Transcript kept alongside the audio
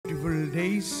beautiful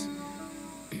days.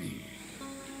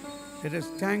 Let us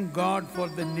thank God for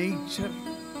the nature,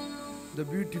 the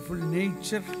beautiful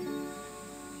nature.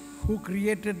 Who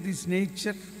created this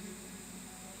nature?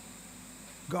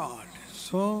 God.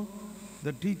 So,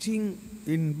 the teaching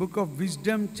in Book of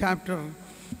Wisdom, chapter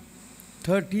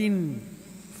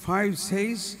 13:5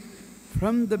 says,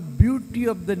 from the beauty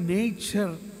of the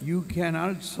nature, you can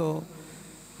also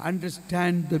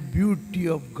understand the beauty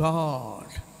of God.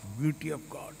 Beauty of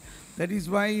God. That is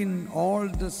why in all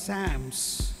the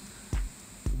Psalms,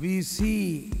 we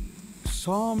see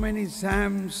so many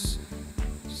Psalms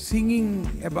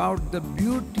singing about the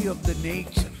beauty of the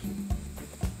nature.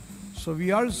 So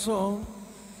we also,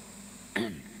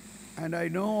 and I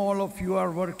know all of you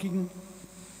are working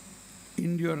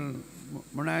in your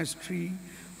monastery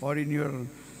or in your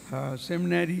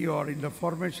seminary or in the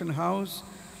formation house,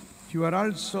 you are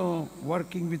also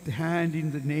working with hand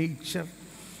in the nature,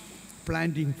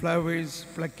 planting flowers,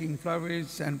 plucking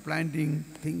flowers and planting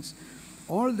things.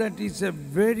 All that is a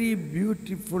very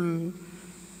beautiful,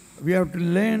 we have to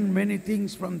learn many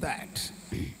things from that.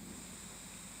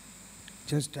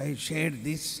 Just I shared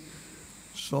this.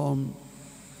 So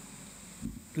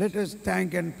let us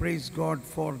thank and praise God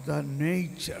for the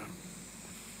nature.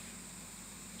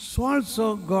 So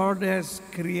also God has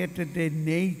created a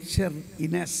nature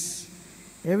in us.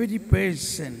 Every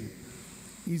person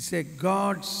is a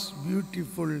God's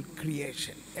beautiful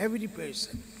creation. Every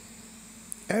person.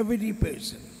 Every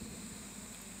person.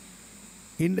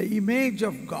 In the image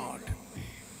of God.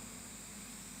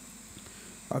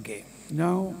 Okay,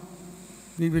 now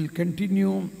we will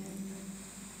continue.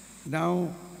 Now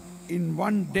in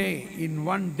one day,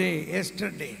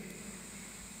 yesterday,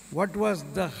 what was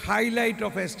the highlight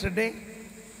of yesterday?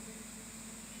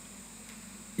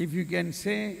 If you can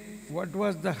say, what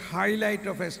was the highlight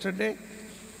of yesterday?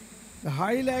 The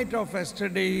highlight of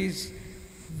yesterday is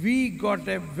we got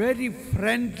a very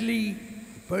friendly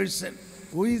person.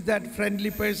 Who is that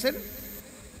friendly person?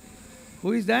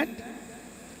 Who is that?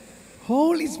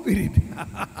 Holy Spirit.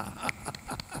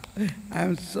 I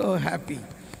am so happy.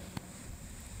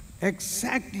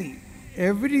 Exactly.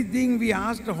 Everything we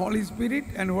asked the Holy Spirit,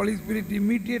 and Holy Spirit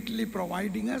immediately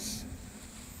providing us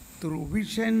through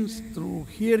visions, through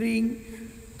hearing,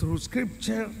 through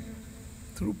scripture,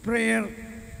 through prayer.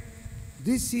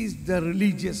 This is the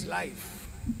religious life.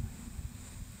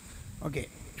 Okay,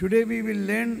 today we will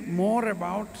learn more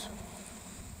about,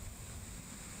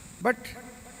 but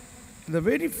the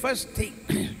very first thing,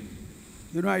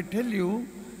 I tell you,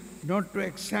 not to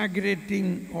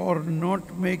exaggerating or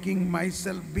not making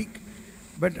myself big,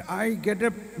 but I get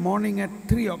up morning at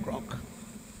 3 o'clock.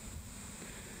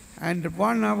 And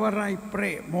 1 hour I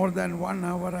pray, more than 1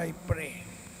 hour I pray.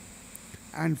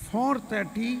 And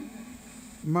 4:30,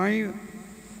 my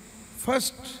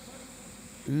first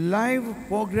live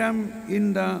program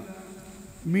in the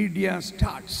media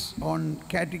starts on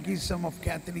Catechism of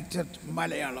Catholic Church,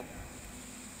 Malayalam.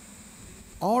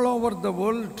 All over the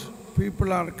world,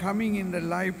 people are coming in the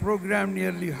live program,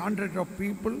 nearly hundreds of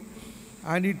people,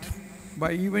 and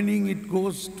by evening it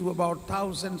goes to about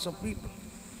thousands of people.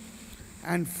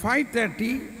 And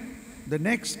 5:30, the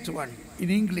next one in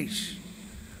English.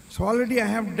 So already I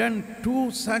have done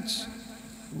 2 such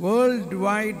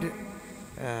worldwide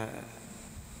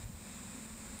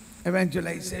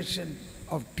evangelization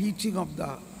of teaching of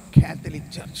the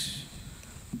Catholic Church.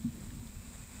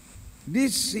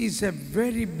 This is a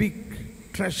very big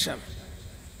treasure.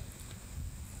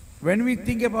 When we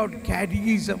think about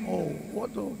catechism,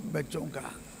 what bachon ka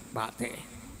baat hai,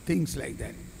 things like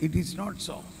that. It is not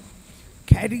so.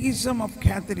 Catechism of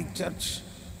Catholic Church,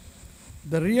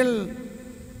 the real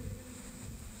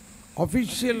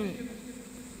official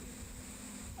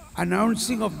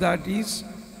announcing of that is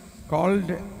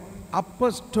called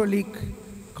Apostolic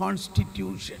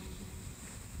Constitution.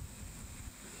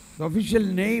 The official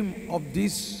name of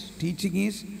this teaching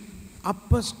is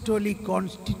Apostolic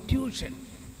Constitution.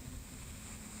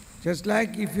 Just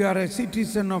like if you are a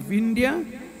citizen of India,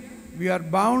 we are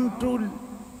bound to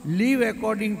live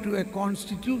according to a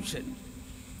constitution.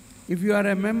 If you are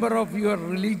a member of your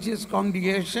religious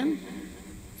congregation,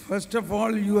 first of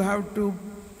all you have to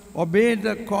obey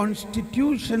the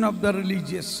constitution of the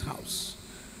religious house.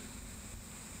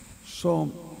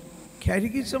 So,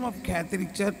 Catechism of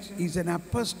Catholic Church is an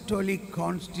apostolic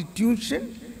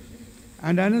constitution,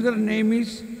 and another name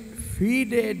is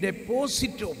Fide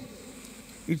Depositum.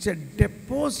 It's a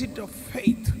deposit of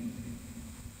faith.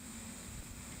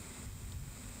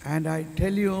 And I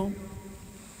tell you,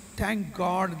 thank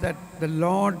God that the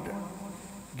Lord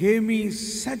gave me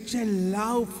such a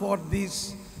love for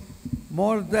this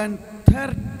more than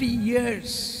 30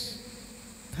 years.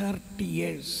 30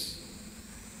 years.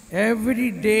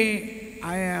 Every day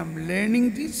I am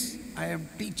learning this, I am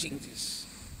teaching this.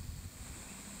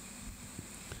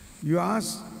 You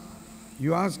ask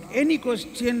any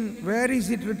question, where is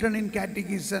it written in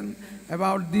catechism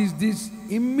about this,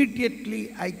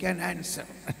 immediately I can answer.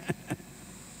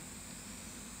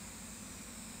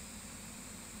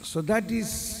 So that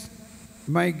is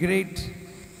my great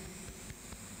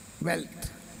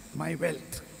wealth, my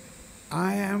wealth.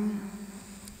 I am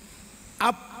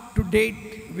up to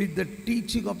date with the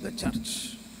teaching of the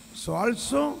church. So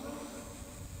also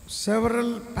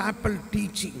several papal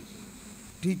teaching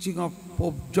of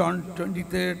Pope John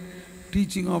 23rd,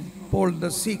 teaching of Paul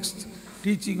the Sixth,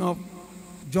 teaching of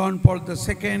John Paul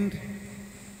II,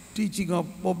 teaching of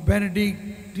Pope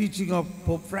Benedict, teaching of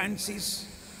Pope Francis.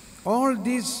 All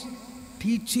these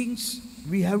teachings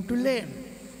we have to learn.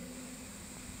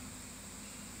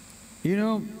 You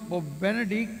know, Pope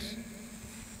Benedict,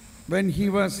 when he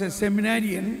was a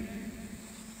seminarian,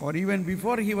 or even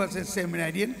before he was a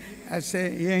seminarian, as a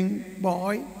young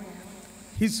boy,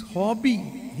 his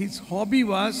hobby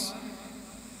was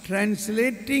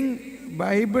translating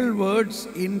Bible words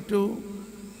into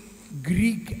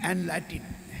Greek and Latin.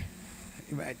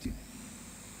 Imagine.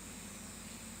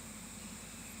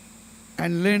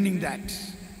 And learning that.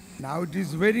 Now it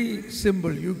is very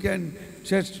simple. You can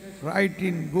just write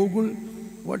in Google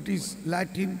what is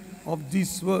Latin of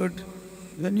this word,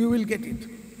 then you will get it.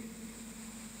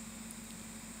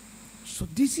 So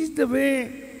this is the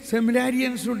way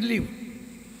seminarians should live,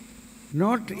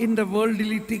 not in the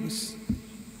worldly things.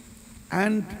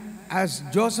 And as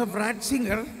Joseph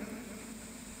Ratzinger,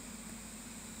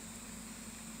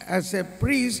 as a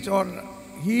priest, or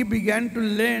he began to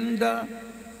learn the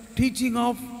teaching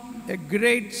of a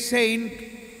great saint,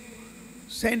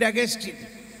 Saint Augustine.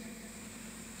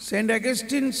 Saint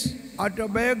Augustine's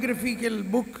autobiographical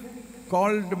book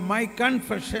called My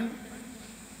Confession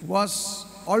was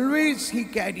always he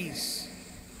carries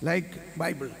like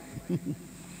Bible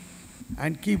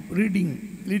and keep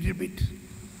reading little bit.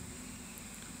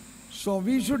 So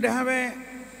we should have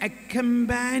a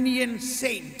companion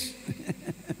saint.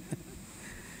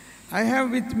 I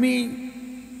have with me,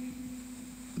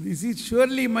 this is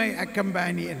surely my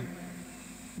companion.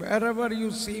 Wherever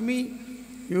you see me,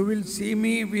 you will see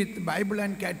me with Bible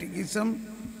and Catechism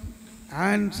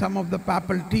and some of the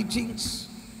papal teachings,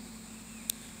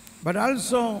 but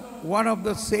also one of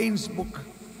the saints' book.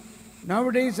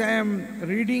 Nowadays I am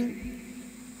reading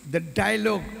the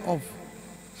dialogue of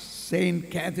Saint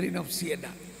Catherine of Siena.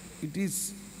 It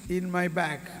is in my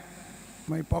bag,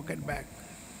 my pocket bag.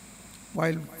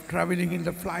 While traveling in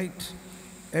the flight,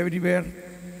 everywhere,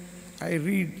 I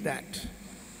read that.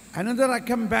 Another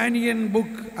companion book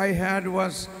I had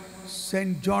was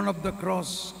St. John of the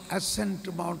Cross, Ascent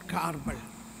to Mount Carmel.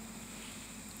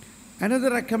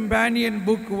 Another companion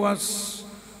book was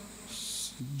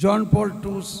John Paul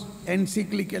II's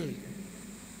encyclical,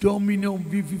 Domino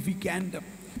Vivificandum.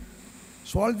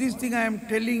 So all these things I am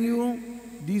telling you,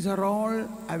 these are all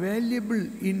available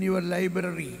in your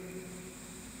library.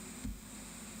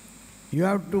 You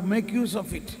have to make use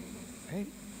of it. Right?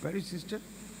 Where is sister?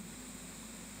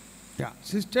 Yeah,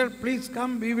 sister, please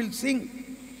come, we will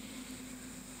sing.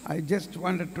 I just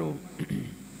wanted to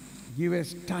give a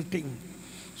starting.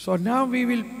 So now we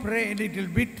will pray a little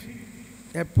bit,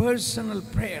 a personal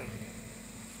prayer.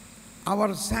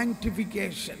 Our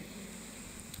sanctification,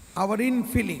 our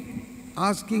infilling,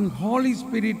 asking Holy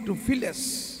Spirit to fill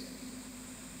us.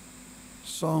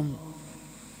 So,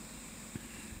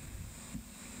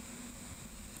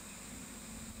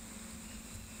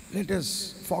 let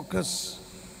us focus.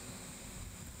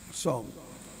 So,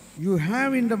 you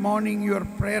have in the morning your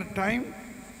prayer time,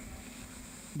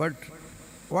 but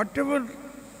whatever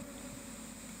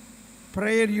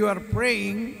prayer you are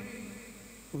praying,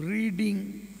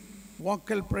 reading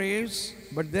vocal prayers,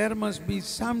 but there must be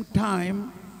some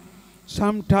time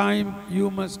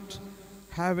you must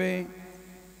have a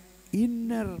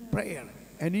inner prayer,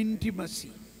 an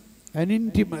intimacy.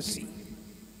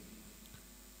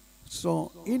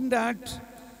 So in that,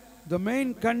 the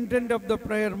main content of the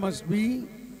prayer must be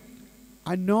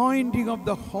anointing of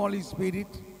the Holy Spirit,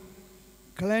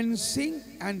 cleansing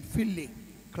and filling.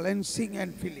 Cleansing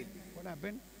and filling. What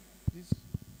happened? This?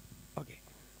 Okay.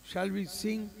 Shall we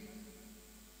sing,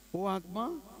 O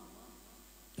Atma?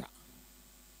 Yeah.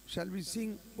 Shall we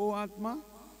sing, O Atma?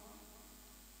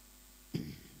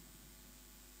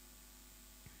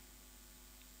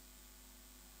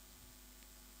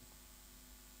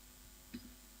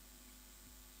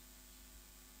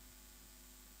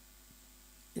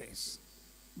 Yes.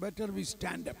 Better we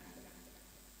stand up.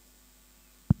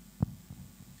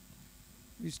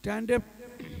 We stand up.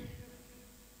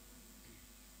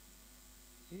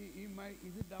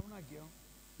 Is it down again?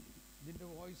 Did the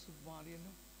voice of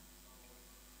Mariano?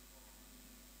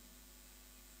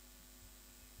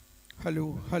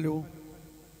 Hello, hello.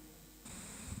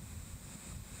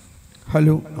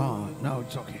 Hello. Ah, now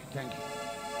it's okay. Thank you.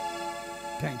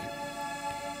 Thank you.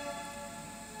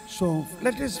 So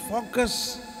let us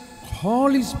focus.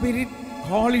 Holy Spirit,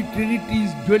 Holy Trinity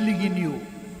is dwelling in you.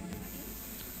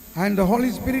 And the Holy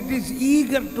Spirit is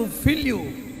eager to fill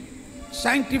you,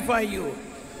 sanctify you.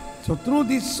 So through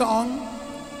this song,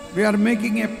 we are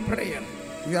making a prayer.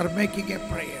 We are making a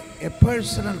prayer, a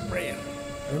personal prayer,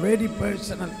 a very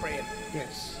personal prayer.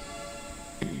 Yes.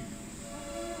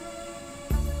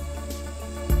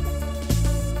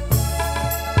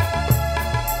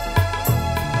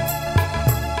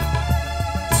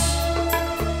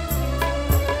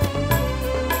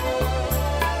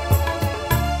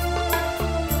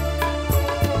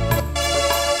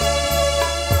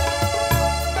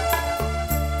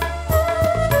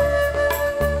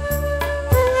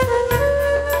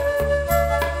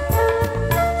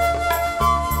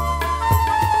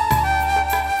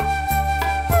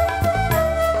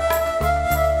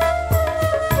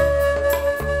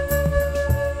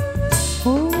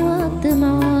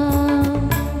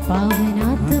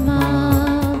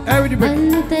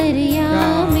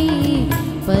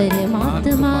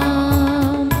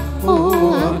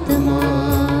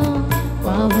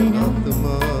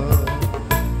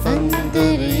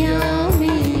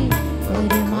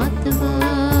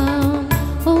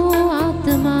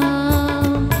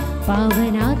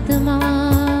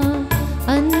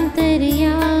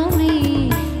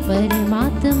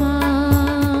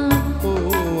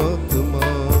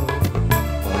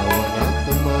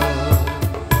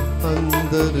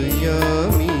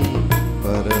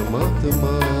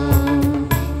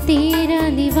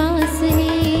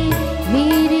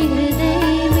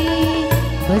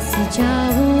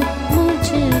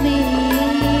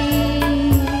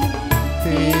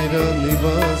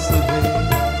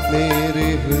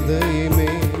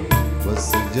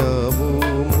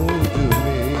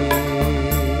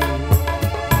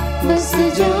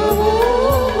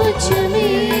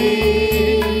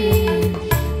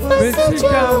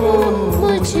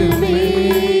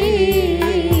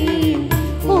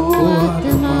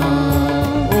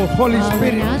 Holy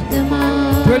Spirit,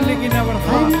 dwelling in our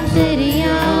hearts.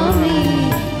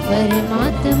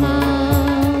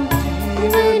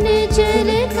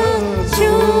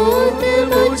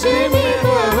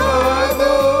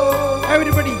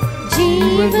 Everybody.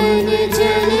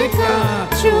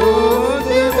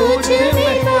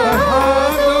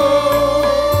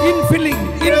 Infilling.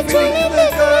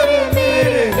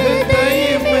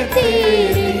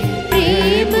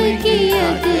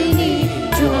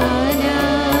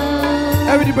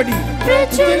 Everybody.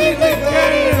 प्रज्वलित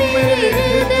कर मेरे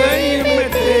हृदय में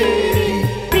तेरी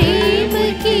प्रेम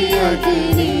की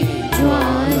अग्नि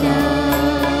ज्वाला।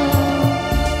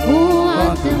 ओ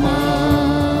आत्मा,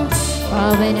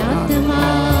 पावन आत्मा,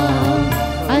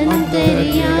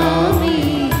 अंतर्यामी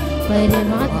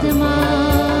परमात्मा।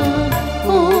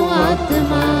 ओ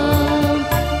आत्मा,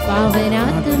 पावन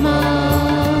आत्मा,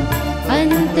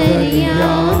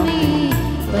 अंतर्यामी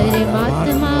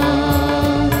परमात्मा।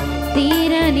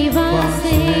 निवास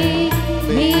है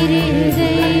मेरे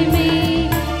हृदय में,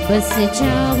 बस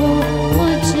जाओ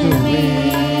मुझ में।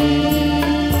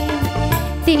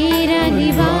 तेरा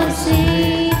निवास है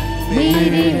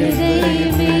मेरे हृदय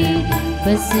में,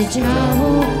 बस जाओ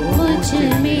मुझ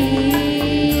में।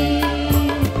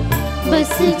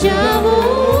 बस जाओ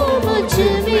मुझ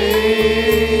में,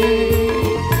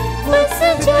 बस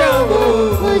जाओ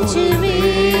मुझ में।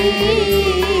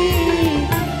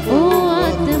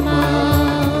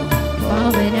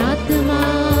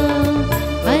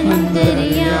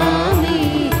 अंतर्यामी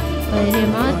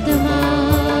परमात्मा।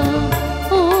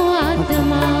 ओ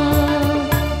आत्मा,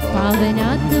 पावन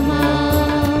आत्मा,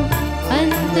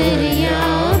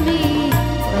 अंतर्यामी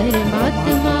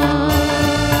परमात्मा।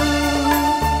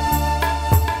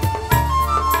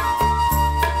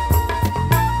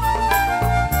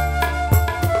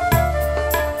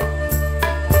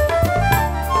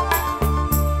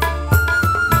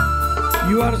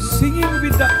 You are singing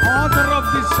with the author of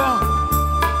this song.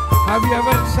 Have you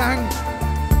ever sang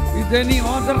with any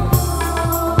author?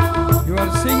 You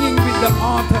are singing with the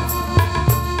author,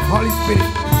 Holy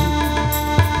Spirit.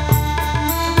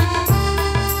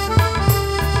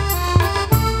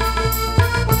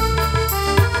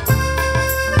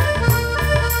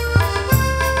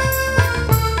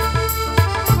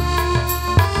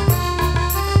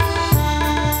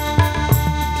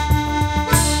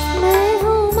 मैं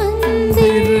हूँ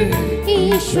मंदिर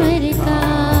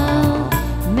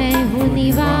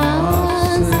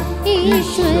निवास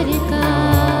ईश्वर का,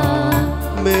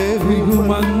 मैं हूँ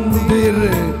मंदिर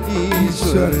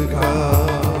ईश्वर का,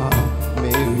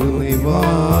 मैं हूँ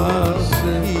निवास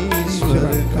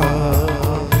ईश्वर का,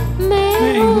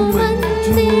 मैं हूँ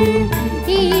मंदिर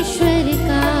ईश्वर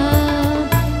का,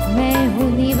 मैं हूँ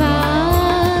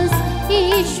निवास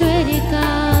ईश्वर का,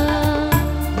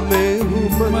 मैं हूँ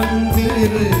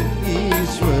मंदिर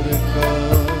ईश्वर का,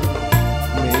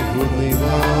 मैं हूँ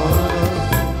निवास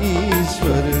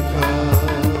ईश्वर का,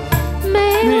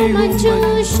 मैं हूँ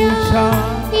मंजूषा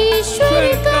ईश्वर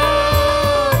का,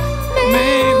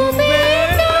 मैं हूँ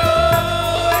बेटा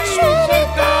ईश्वर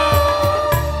का,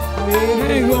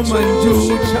 मैं हूँ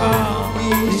मंजूषा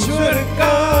ईश्वर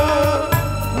का,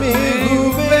 मैं हूँ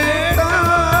बेटा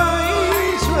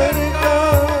ईश्वर का,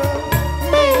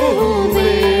 मैं हूँ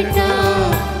बेटा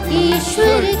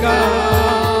ईश्वर का,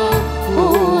 ओ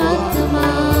आत्मा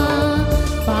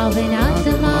पावन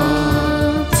आत्मा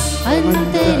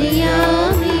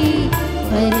अंतर्यामी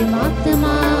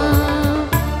परमात्मा,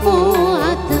 ओ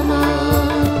आत्मा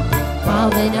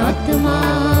पावन आत्मा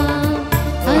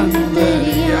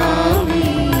अंतर्यामी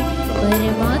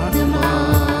परमात्मा।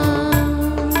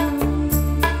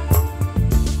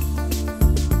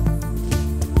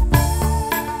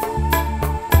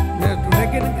 We have to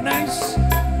recognize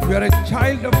we are a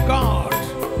child of God.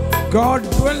 God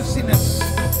dwells in us,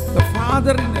 the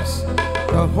Father in us,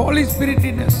 the Holy Spirit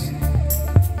in us.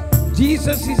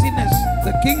 Jesus is in us.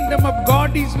 The kingdom of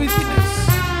God is within us.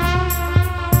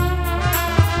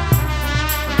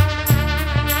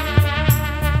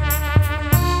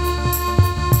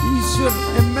 Ishwar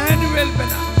Immanuel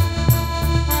बना,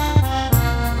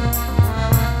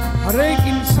 हर एक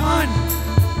इंसान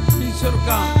ईश्वर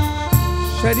का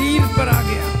शरीर पर आ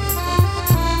गया।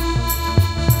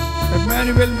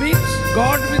 Emmanuel means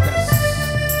God with us.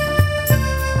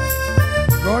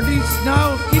 God is now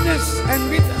in us and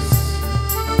with us.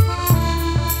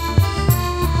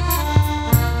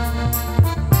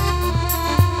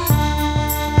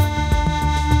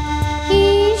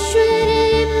 Ishwar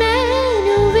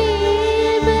Immanuel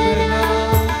बना,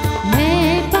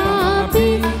 मैं पापी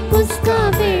उसका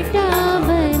बेटा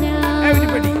बना।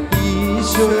 Everybody.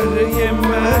 ईश्वर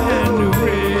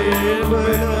इम्मानुएल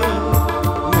बना,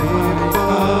 मैं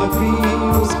पापी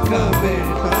उसका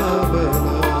बेटा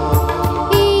बना।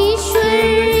 ईश्वर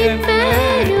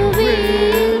इम्मानुएल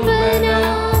बना,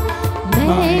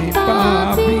 मैं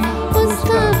पापी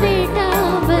उसका बेटा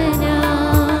बना।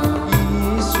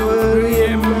 ईश्वर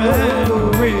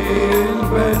इम्मानुएल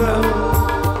बना,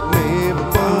 मैं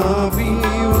पापी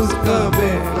उसका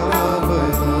बेटा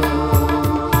बना।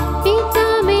 पिता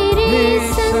मेरे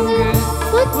संग,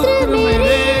 पुत्र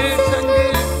मेरे संग,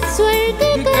 स्वर्ग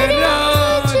का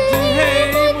राज है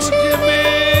मुझ में।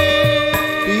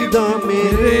 पिता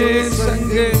मेरे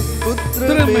संग, पुत्र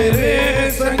मेरे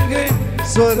संग,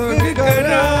 स्वर्ग का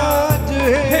राज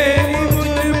है मुझ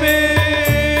में।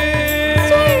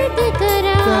 स्वर्ग का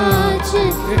राज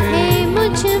है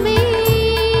मुझ में,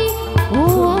 ओ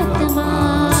आत्मा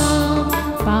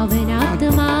पावन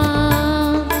आत्मा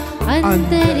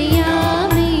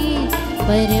अंतर्यामी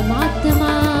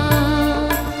परमात्मा,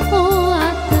 ओ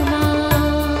आत्मा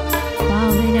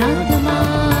पावन आत्मा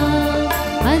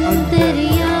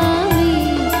अंतर्यामी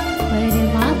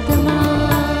परमात्मा।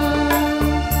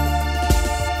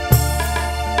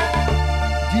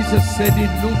 Jesus said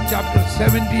in Luke chapter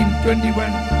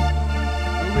 17:21,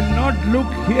 you will not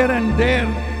look here and there.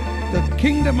 The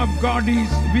kingdom of God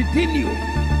is within you.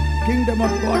 Kingdom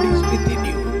of God is within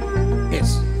you.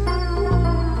 Yes.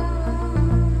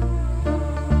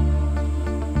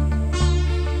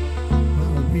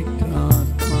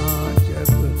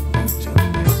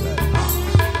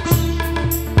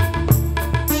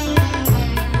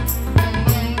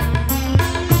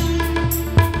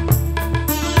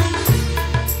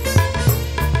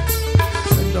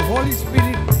 When the Holy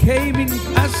Spirit came in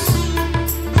us,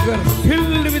 we were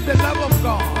filled with the love of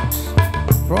God.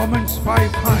 Romans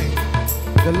 5:5.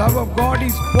 The love of God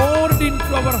is poured into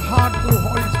our heart through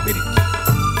Holy Spirit.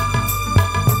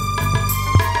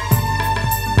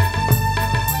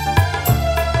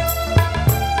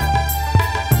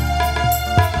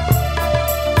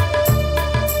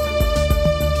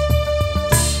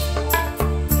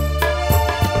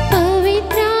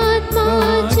 पवित्र आत्मा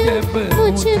जब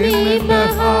मुझ में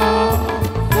बहा,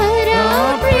 भरा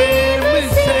प्रेम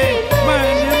से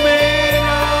मन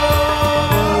मेरा।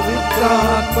 पवित्र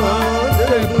आत्मा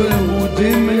जब मुझ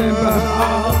में बहा,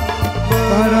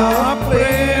 भरा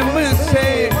प्रेम से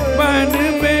मन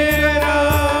मेरा।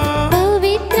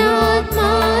 पवित्र आत्मा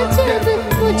जब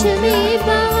मुझ में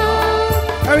बहा,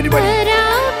 भरा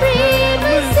प्रेम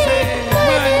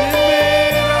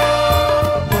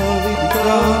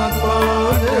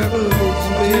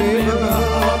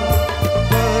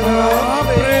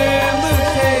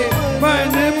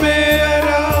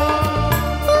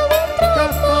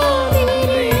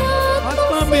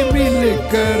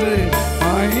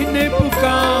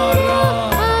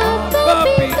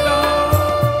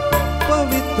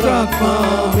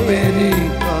मेरी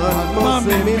आत्मा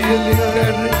में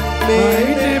मिलकर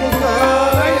मैंने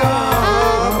पुकारा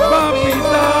अब्बा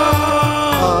पिता,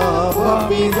 अब्बा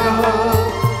पिता,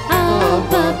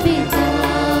 अब्बा पिता।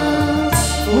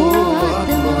 ओ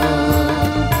आत्मा,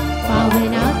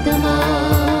 पावन आत्मा,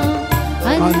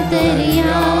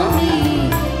 अंतर्यामी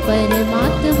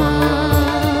परमात्मा।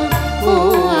 ओ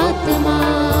आत्मा,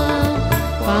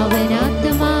 पावन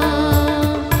आत्मा,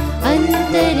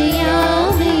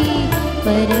 अंतर्यामी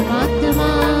परमात्मा।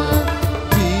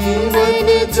 जीवन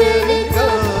जल का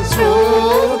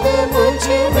स्रोत मुझ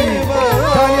में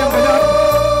बहा,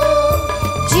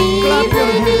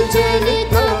 जीवन जल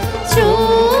का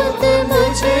स्रोत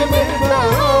मुझ में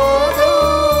बहा।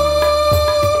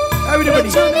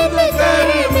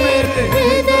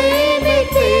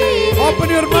 Open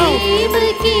your mouth.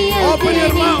 Open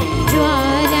your mouth.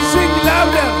 Sing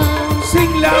louder.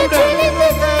 Sing louder.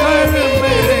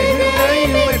 मेरे हृदय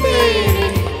में तेरे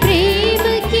प्रेम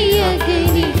की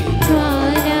अग्नि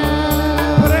ज्वाला।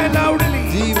 Pray loudly.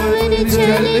 जीवन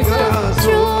जल का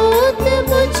स्रोत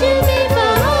मुझ में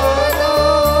बहा दो,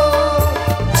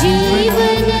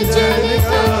 जीवन जल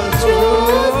का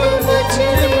स्रोत मुझ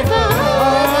में बहा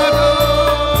दो,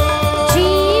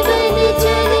 जीवन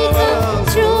जल का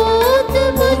स्रोत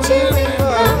मुझ में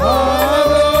बहा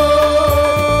दो,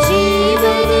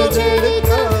 जीवन जल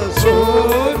का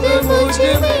स्रोत मुझ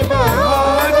में बहा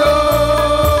दो।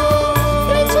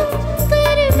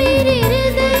 कर मेरे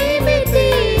हृदय में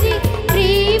तेरे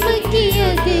प्रेम की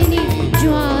अग्नि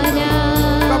ज्वाला।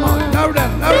 Come on, louder,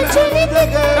 louder. प्रज्वलित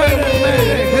कर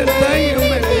मेरे हृदय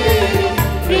में तेरे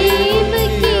प्रेम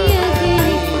की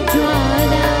अग्नि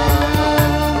ज्वाला।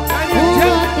 ओ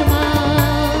आत्मा,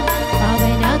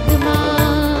 पावन आत्मा,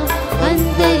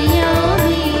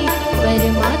 अंतर्यामी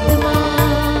परमात्मा।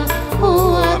 ओ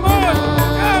आत्मा,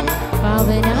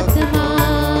 पावन आत्मा,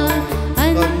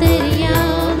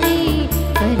 अंतर्यामी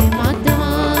परमात्मा।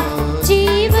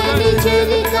 जीवन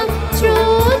जल का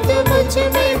स्रोत मुझ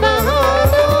में बहा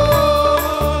दो,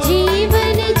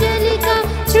 जीवन जल का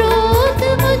स्रोत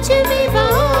मुझ में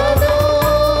बहा दो,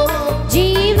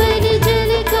 जीवन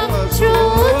जल का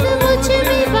स्रोत मुझ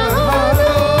में बहा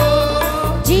दो,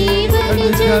 जीवन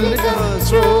जल का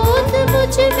स्रोत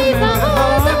मुझ में बहा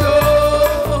दो,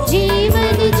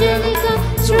 जीवन जल का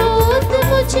स्रोत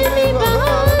मुझ में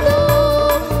बहा दो,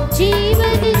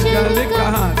 जीवन जल का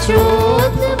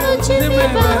स्रोत मुझ में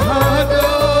बहा दो,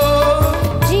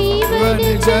 जीवन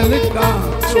जल का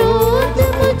स्रोत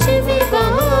मुझ में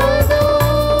बहा दो,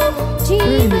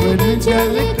 जीवन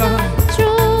जल का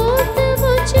स्रोत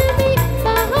मुझ में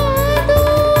बहा दो।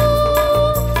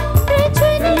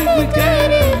 प्रज्वलित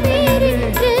कर मेरे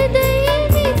हृदय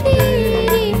में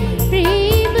तेरे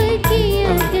प्रेम की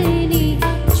अग्नि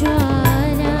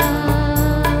ज्वाला।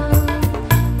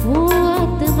 ओ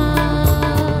आत्मा,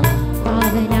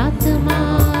 पावन आत्मा,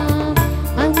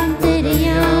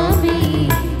 अंतर्यामी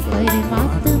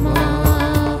परमात्मा।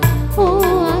 ओ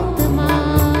आत्मा,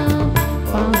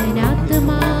 पावन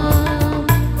आत्मा,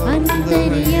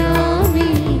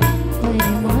 अंतर्यामी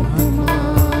परमात्मा।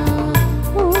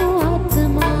 ओ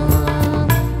आत्मा,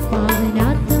 पावन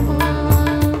आत्मा,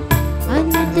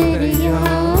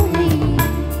 अंतर्यामी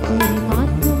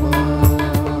परमात्मा।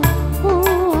 ओ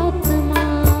आत्मा,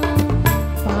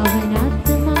 पावन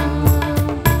आत्मा,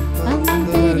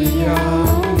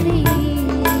 अंतर्यामी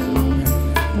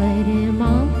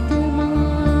परमात्मा।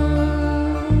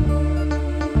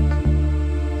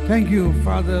 Thank you,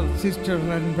 Father, sister,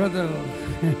 and brother.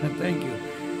 Thank you.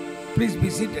 Please be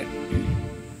seated.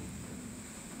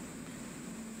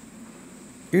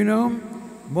 You know,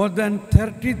 more than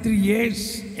 33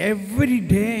 years, every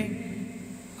day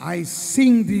I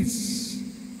sing this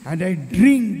and I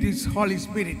drink this Holy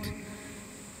Spirit.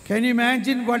 Can you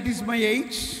imagine what is my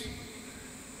age?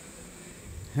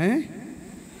 Huh?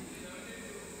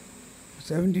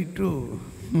 72.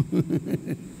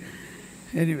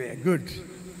 Anyway, good.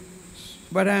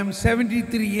 But I am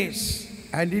 73 years,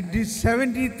 and in these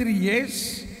 73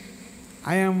 years,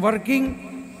 I am working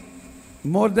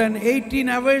more than 18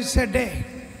 hours a day.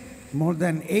 More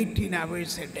than 18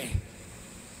 hours a day.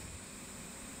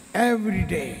 Every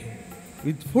day,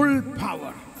 with full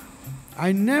power.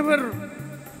 I never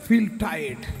feel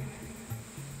tired.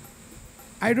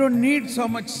 I don't need so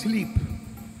much sleep.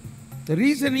 The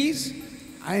reason is,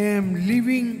 I am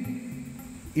living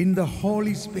in the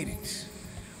Holy Spirit.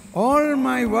 All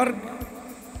my work,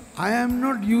 I am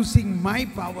not using my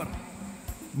power,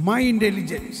 my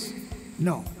intelligence.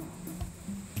 No.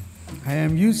 I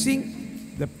am using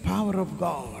the power of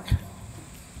God,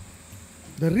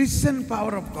 the risen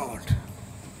power of God.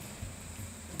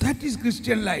 That is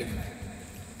Christian life.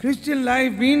 Christian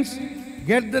life means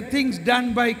get the things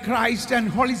done by Christ and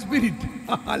Holy Spirit.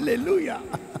 Hallelujah.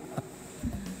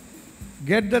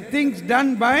 Get the things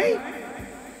done by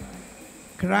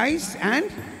Christ and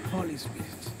Holy Spirit.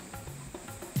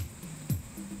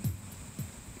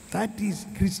 That is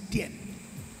Christian.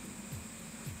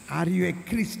 Are you a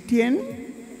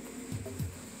Christian?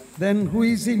 Then who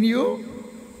is in you?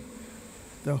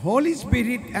 The Holy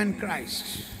Spirit and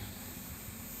Christ.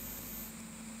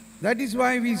 That is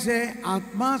why we say,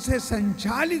 Atma se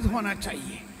sanchalit hona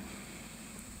chahiye.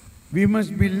 We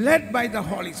must be led by the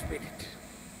Holy Spirit.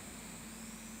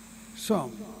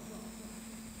 So,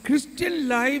 Christian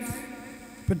life,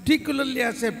 particularly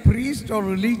as a priest or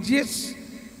religious,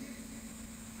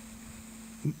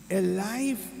 a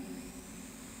life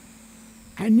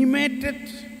animated,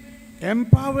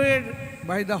 empowered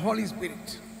by the Holy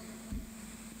Spirit.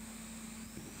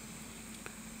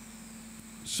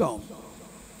 So,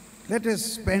 let us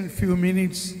spend a few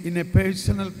minutes in a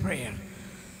personal prayer.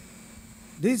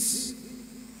 This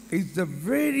is the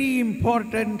very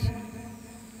important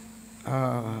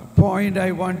point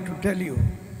I want to tell you.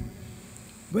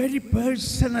 Very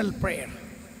personal prayer.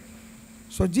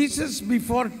 So Jesus,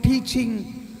 before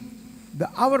teaching the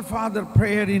Our Father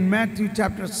prayer in Matthew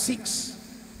chapter 6,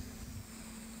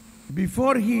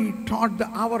 before he taught the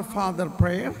Our Father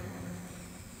prayer,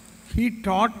 he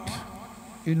taught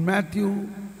in Matthew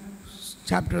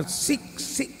chapter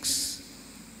 6,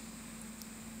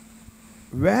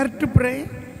 where to pray,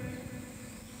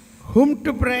 whom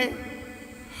to pray,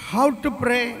 how to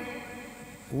pray,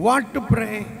 what to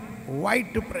pray, why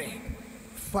to pray.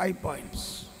 5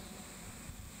 points.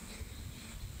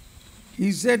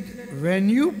 He said, when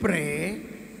you pray,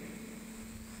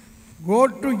 go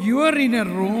to your inner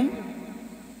room,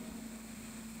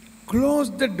 close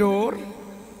the door.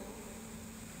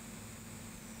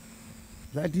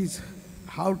 That is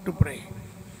how to pray.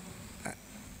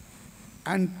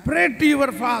 And pray to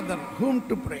your Father, whom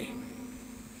to pray.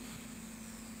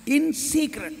 In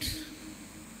secret.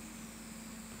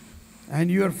 And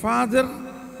your Father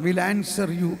will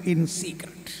answer you in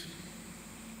secret.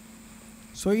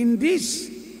 So in this,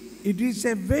 it is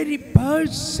a very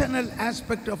personal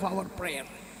aspect of our prayer.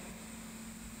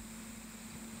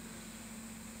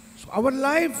 So our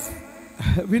life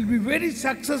will be very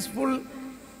successful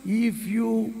if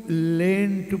you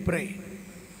learn to pray.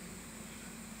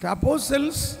 The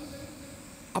apostles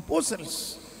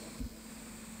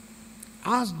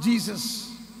asked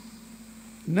Jesus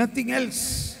nothing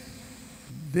else.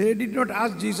 They did not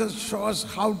ask Jesus, show us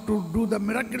how to do the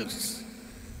miracles.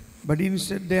 But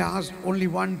instead they asked only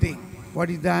one thing. What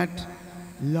is that?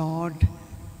 Lord,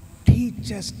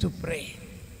 teach us to pray.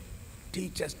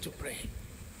 Teach us to pray.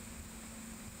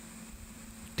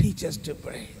 Teach us to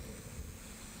pray.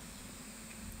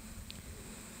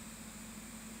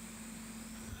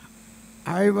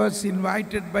 I was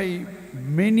invited by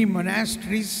many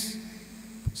monasteries,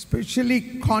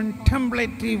 especially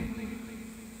contemplative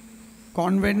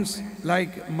convents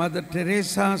like Mother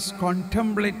Teresa's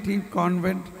contemplative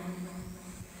convent.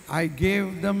 I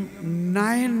gave them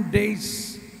 9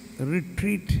 days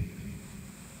retreat,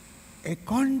 a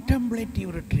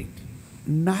contemplative retreat,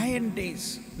 9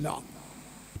 days long.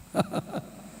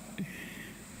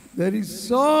 There is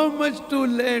so much to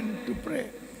learn to pray.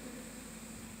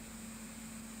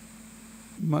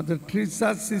 Mother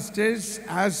Teresa's sisters,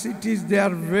 as it is, they are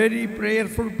very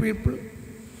prayerful people.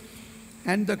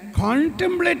 And the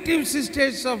contemplative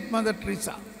sisters of Mother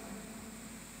Teresa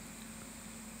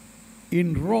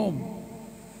in Rome,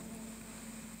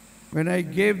 when I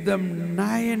gave them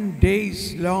 9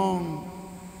 days long,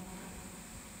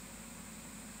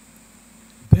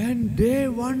 then they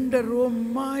wonder, oh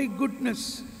my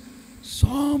goodness,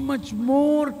 so much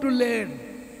more to learn.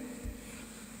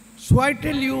 So I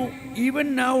tell you,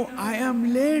 even now I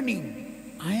am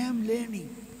learning. I am learning.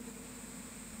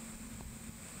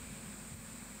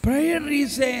 Prayer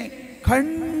is a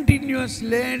continuous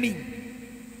learning.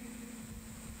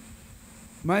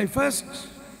 My first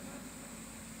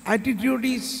attitude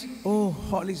is, oh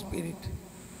Holy Spirit,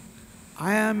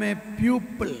 I am a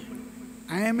pupil.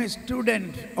 I am a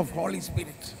student of Holy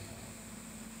Spirit.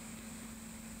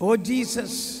 Oh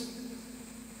Jesus,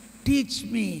 teach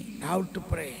me how to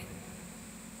pray.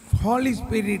 Holy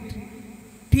Spirit,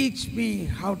 teach me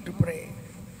how to pray.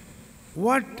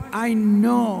 What I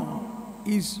know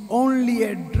is only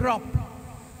a drop,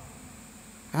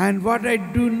 and what I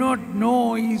do not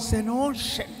know is an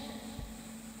ocean.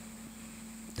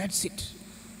 That's it.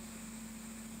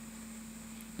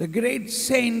 The great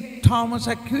Saint Thomas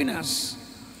Aquinas,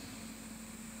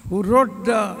 who wrote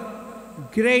the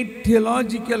great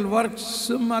theological works,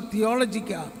 Summa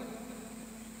Theologica.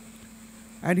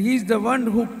 And he is the one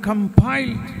who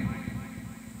compiled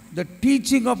the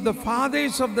teaching of the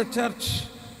fathers of the church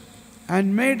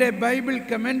and made a Bible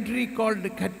commentary called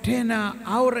Catena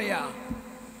Aurea.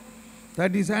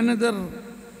 That is another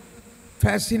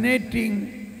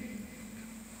fascinating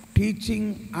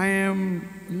teaching I am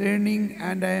learning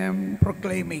and I am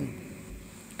proclaiming.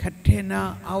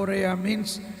 Catena Aurea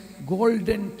means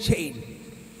golden chain.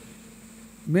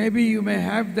 Maybe you may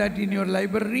have that in your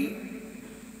library.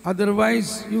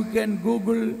 Otherwise, you can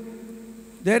Google.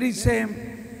 There is a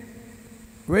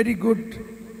very good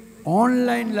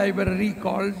online library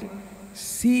called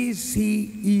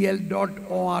ccel.org.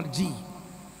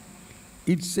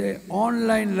 It's an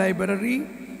online library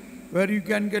where you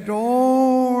can get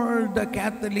all the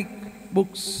Catholic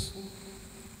books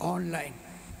online.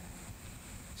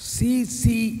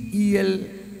 ccel.org.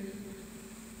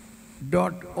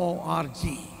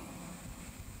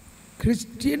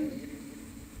 Christian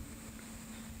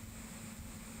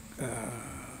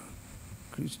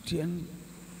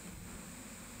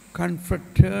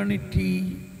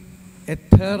Confraternity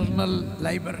Eternal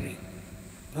Library,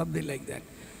 something like that.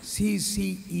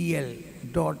 ccel.org.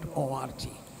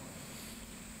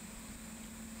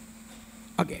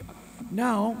 Okay,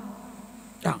 now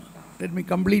let me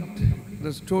complete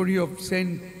the story of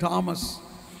Saint Thomas.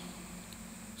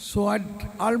 So at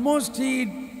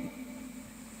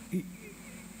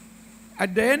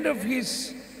the end of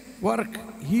his work,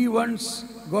 he once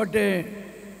got a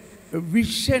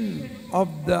vision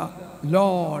of the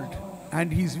Lord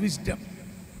and his wisdom.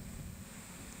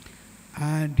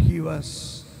 And he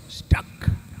was stuck.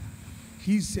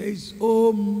 He says,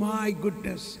 "Oh my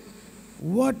goodness,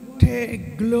 what a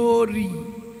glory,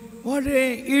 what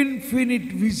a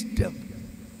infinite wisdom.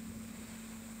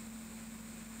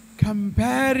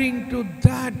 Comparing to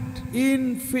that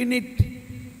infinite,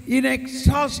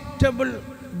 inexhaustible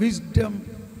wisdom,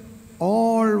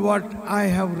 all what I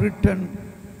have written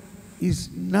is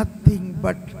nothing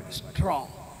but straw,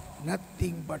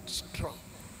 nothing but straw."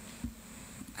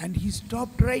 And he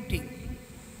stopped writing.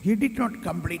 He did not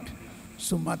complete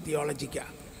Summa Theologica.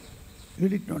 He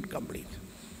did not complete.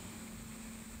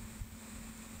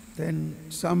 Then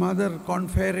some other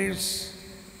confreres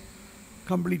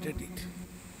completed it.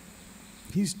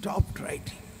 He stopped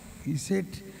writing. He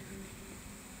said,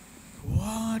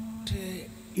 "What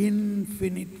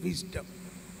infinite wisdom."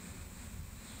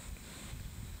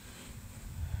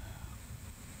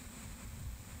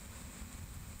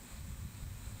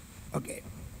 Okay,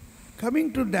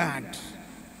 coming to that,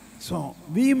 so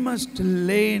we must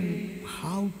learn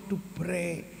how to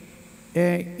pray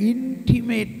an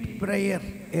intimate prayer,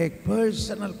 a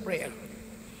personal prayer.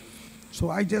 So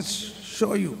I just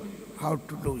show you how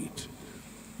to do it.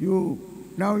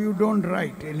 Now you don't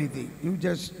write anything. You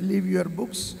just leave your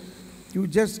books. You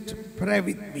just pray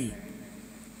with me.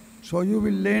 So you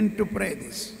will learn to pray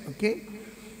this, okay?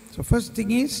 So first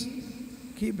thing is,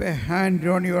 keep a hand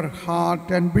on your heart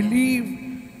and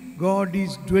believe God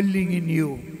is dwelling in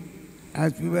you.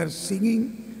 As we were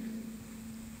singing,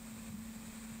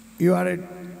 I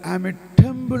am a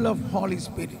temple of Holy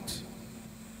Spirit.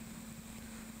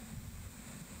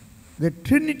 The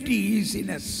Trinity is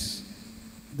in us,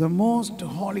 the most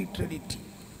holy Trinity.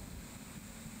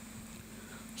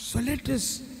 So let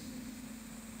us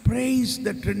praise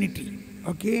the Trinity,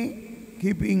 okay?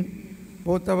 Keeping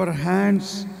both our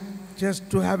hands just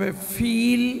to have a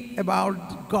feel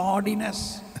about God in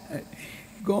us.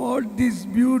 God, this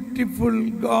beautiful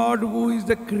God who is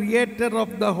the creator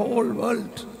of the whole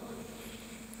world,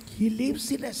 He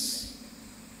lives in us.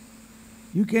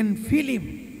 You can feel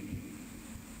Him.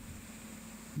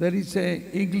 There is an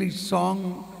English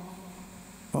song.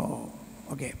 Oh,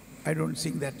 okay. I don't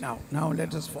sing that now. Now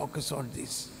let us focus on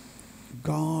this.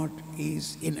 God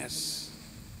is in us.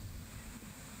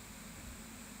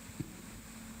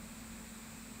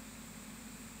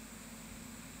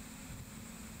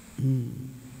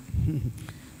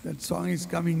 That song is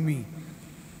coming me.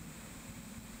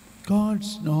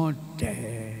 God's not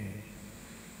dead.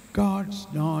 God's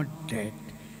not dead.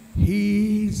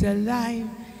 He's alive.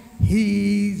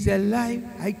 He's alive.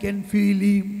 I can feel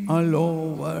Him all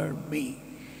over me.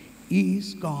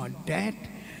 Is God dead?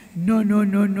 No, no,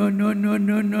 no, no, no, no,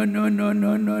 no, no, no, no, no,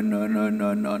 no, no, no, no,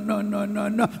 no, no, no, no,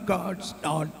 no. God's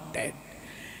not dead.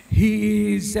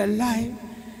 He is alive.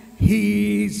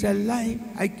 He is alive.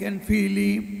 I can feel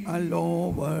Him all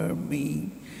over me.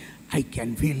 I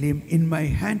can feel Him in my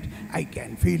hand. I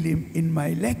can feel Him in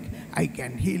my leg. I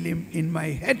can feel Him in my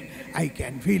head. I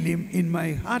can feel Him in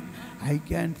my heart. I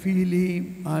can feel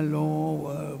Him all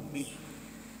over me.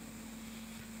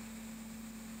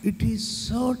 It is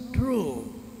so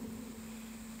true.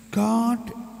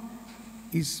 God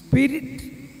is spirit,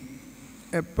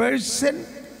 a person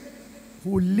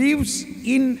who lives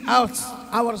in us,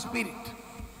 our spirit.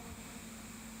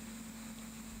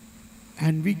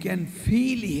 And we can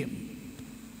feel Him.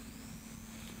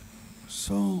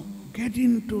 So get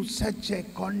into such a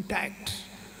contact.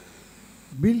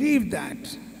 Believe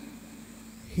that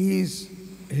He is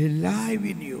alive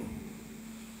in you.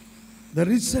 The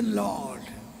risen Lord,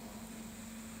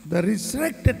 the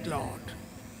resurrected Lord.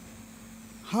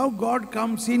 How God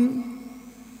comes in?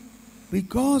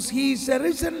 Because He is a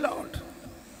risen Lord.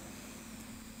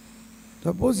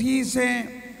 Suppose He is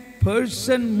a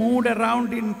person moved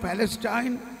around in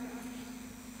Palestine,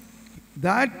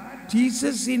 that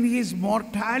Jesus in His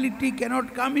mortality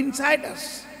cannot come inside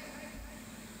us.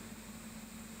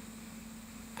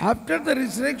 After the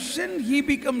resurrection, He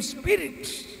becomes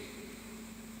spirit.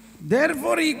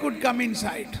 Therefore, He could come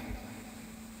inside.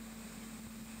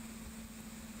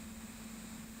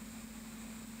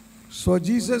 So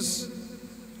Jesus,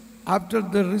 after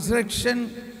the resurrection,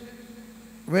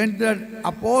 when the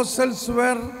apostles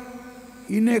were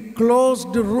in a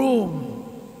closed room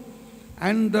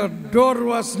and the door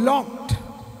was locked,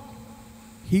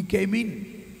 He came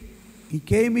in. He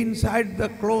came inside the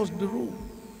closed room.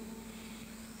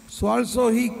 So also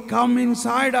He come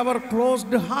inside our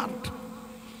closed heart.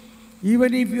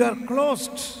 Even if you are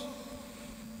closed,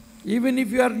 even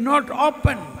if you are not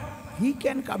open, He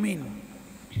can come in.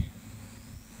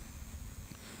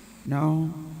 Now,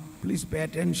 please pay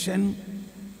attention.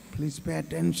 Please pay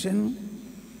attention.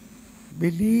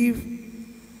 Believe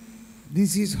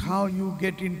this is how you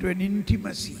get into an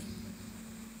intimacy.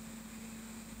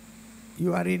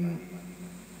 You are in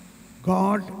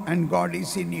God and God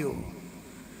is in you.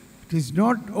 It is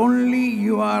not only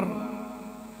you are,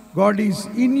 God is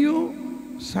in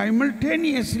you,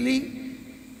 simultaneously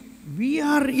we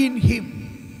are in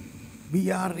Him.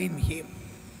 We are in Him.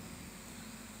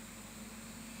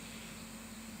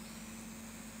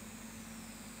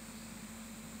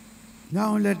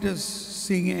 Now let us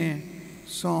sing a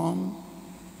song,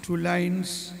 2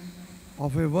 lines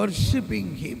of a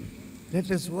worshipping Him.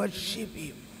 Let us worship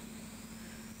Him.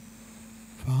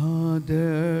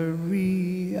 Father,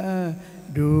 we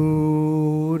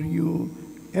adore you.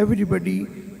 Everybody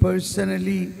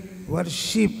personally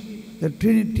worship the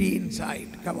Trinity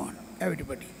inside. Come on,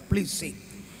 everybody, please sing.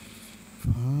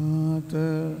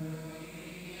 Father,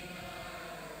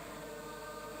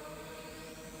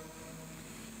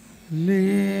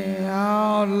 lay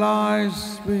our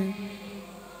lives before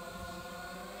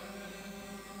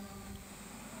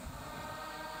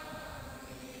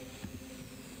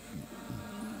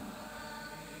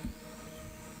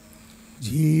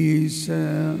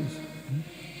Jesus.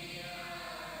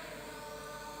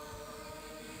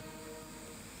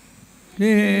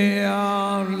 Lay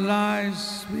our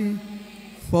lives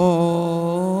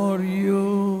before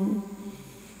you.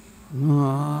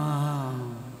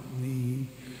 We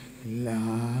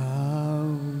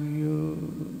love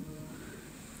you,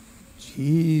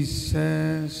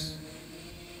 Jesus.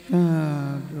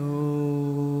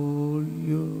 Adore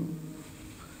you.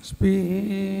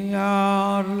 Spare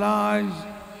our lives.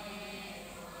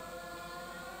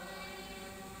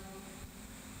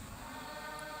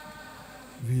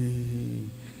 We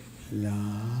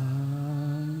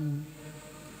love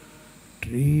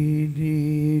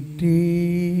Trinity,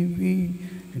 we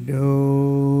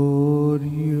adore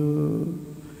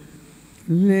you.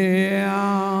 Lay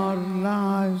our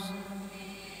lives.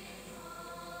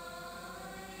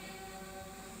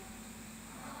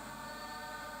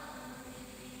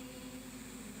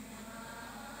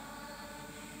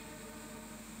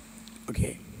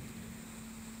 Okay.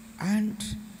 And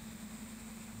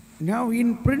now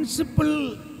in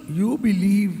principle, you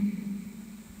believe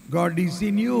God is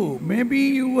in you. Maybe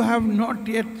you have not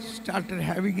yet started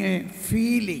having a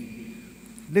feeling.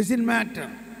 Doesn't matter.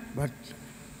 But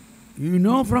you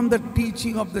know from the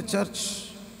teaching of the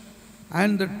church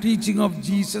and the teaching of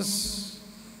Jesus,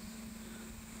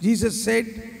 Jesus said,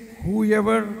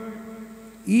 whoever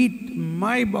eat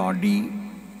my body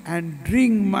and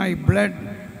drink my blood,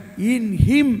 in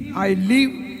him I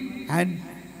live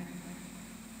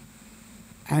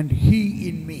and he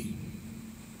in me.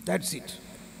 That's it.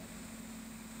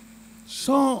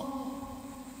 So,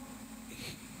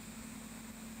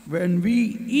 when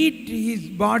we eat his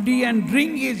body and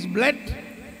drink his blood,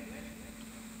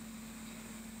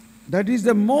 that is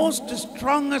the most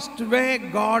strongest way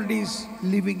God is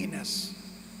living in us.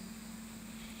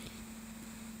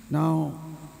 Now,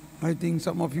 I think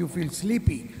some of you feel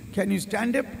sleepy. Can you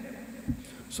stand up?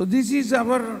 So this is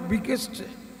our biggest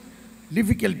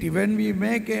difficulty. When we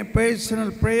make a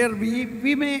personal prayer,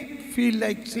 we may feel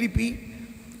like sleepy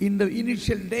in the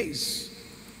initial days.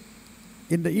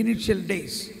 In the initial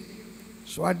days.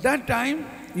 So at that time,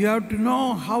 you have to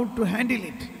know how to handle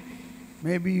it.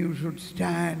 Maybe you should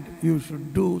stand, you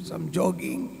should do some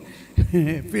jogging.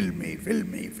 Fill me, fill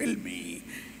me, fill me,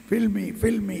 fill me,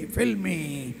 fill me, fill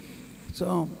me.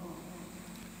 So,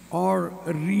 or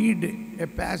read a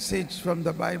passage from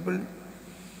the Bible.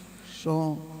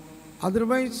 So,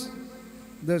 otherwise,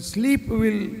 the sleep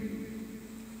will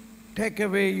take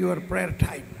away your prayer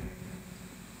time.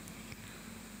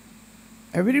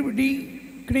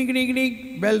 Everybody, kning, kning,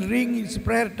 kning, bell ring, it's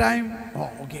prayer time. Oh,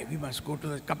 okay, we must go to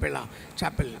the capella,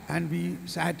 chapel. And we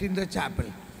sat in the chapel.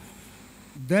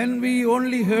 Then we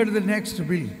only heard the next bell.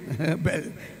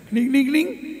 Kning, kning,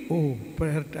 kning. Oh,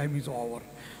 prayer time is over.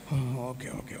 Oh, okay,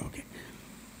 okay, okay.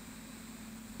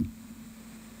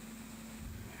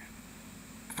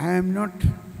 I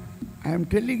am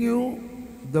telling you,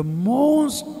 the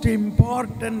most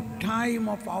important time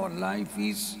of our life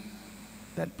is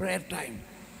that prayer time.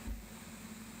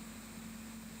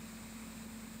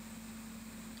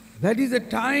 That is the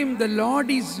time the Lord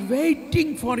is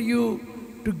waiting for you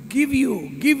to give you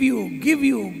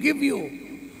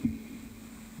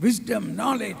wisdom,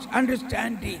 knowledge,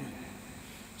 understanding,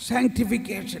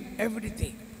 sanctification,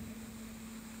 everything.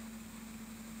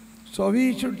 So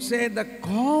we should say the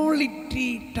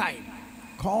quality time,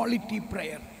 quality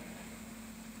prayer.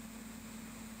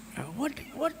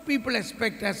 What people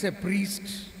expect as a priest?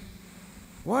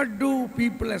 What do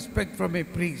people expect from a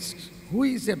priest? Who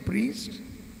is a priest?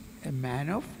 A man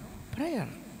of prayer.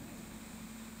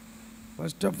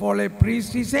 First of all, a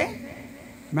priest is a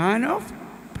man of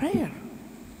prayer.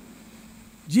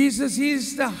 Jesus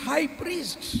is the high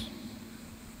priest.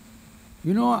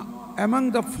 You know,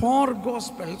 among the 4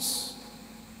 Gospels,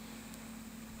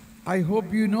 I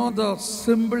hope you know the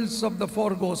symbols of the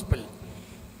 4 Gospels.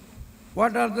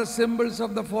 What are the symbols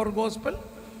of the 4 Gospels?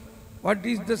 What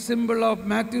is the symbol of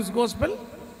Matthew's Gospel?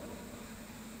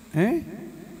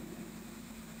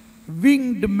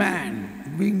 Winged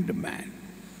man, winged man.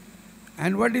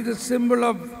 And what is the symbol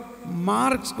of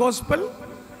Mark's Gospel?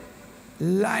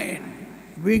 Lion,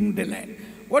 winged lion.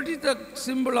 What is the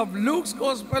symbol of Luke's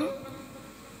Gospel?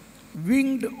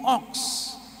 Winged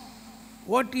ox.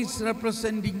 What is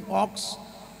representing ox?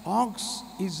 Ox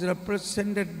is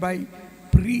represented by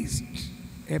priest,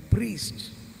 a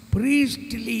priest,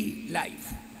 priestly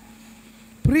life.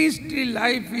 Priestly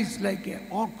life is like an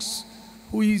ox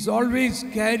who is always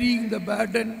carrying the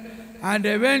burden, and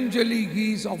eventually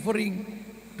he is offering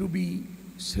to be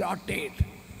slaughtered,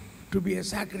 to be a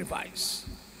sacrifice.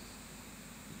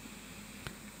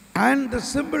 And the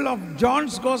symbol of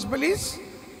John's Gospel is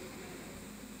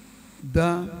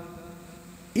the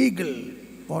eagle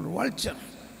or vulture.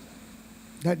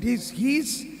 That is, he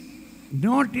is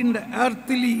not in the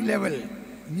earthly level.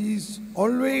 He is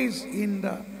always in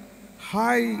the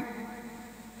high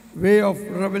way of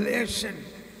revelation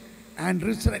and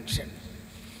resurrection.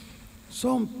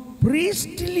 So,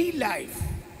 priestly life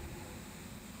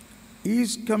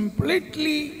is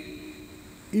completely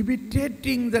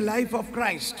imitating the life of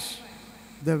Christ,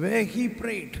 the way he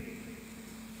prayed.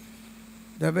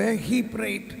 The way he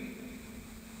prayed.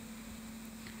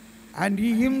 And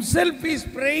he himself is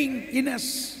praying in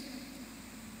us.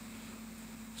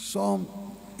 So,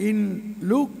 in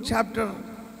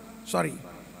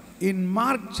in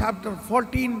Mark chapter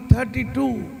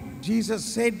 14:32, Jesus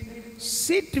said,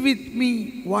 "Sit with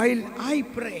me while I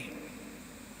pray."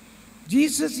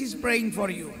 Jesus is praying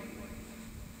for you.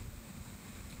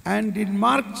 And in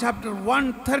Mark chapter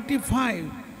 1:35,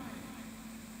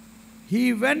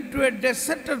 he went to a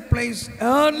deserted place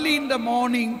early in the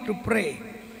morning to pray.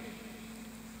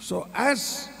 So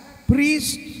as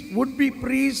priest, would-be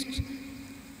priest,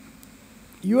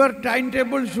 your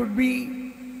timetable should be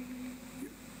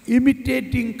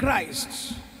imitating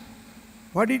Christ.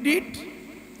 What he did?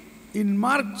 In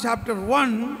Mark chapter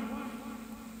 1,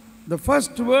 the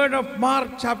first word of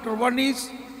Mark chapter 1 is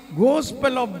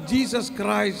Gospel of Jesus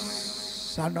Christ,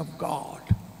 Son of God.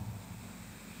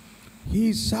 He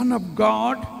is Son of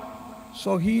God,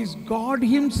 so he is God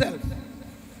himself.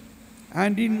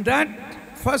 And in that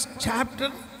first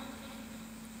chapter,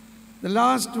 the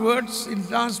last words in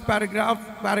last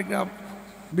paragraph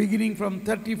beginning from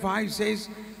 35 says,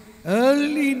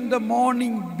 early in the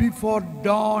morning before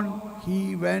dawn,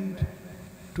 he went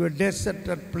to a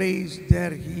deserted place.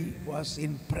 There he was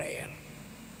in prayer.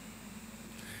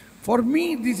 For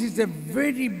me, this is a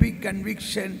very big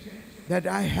conviction that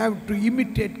I have to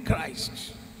imitate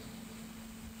Christ.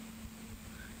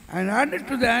 And added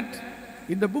to that,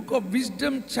 in the book of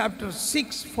Wisdom, chapter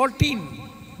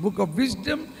 6:14, book of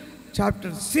Wisdom,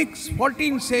 chapter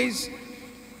 6:14 says,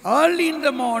 early in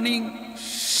the morning,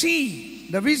 she,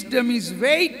 the wisdom, is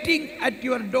waiting at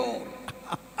your door.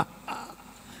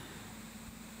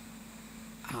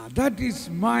 That is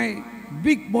my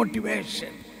big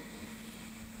motivation.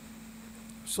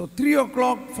 So 3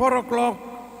 o'clock, 4 o'clock,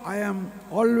 I am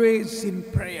always in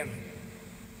prayer.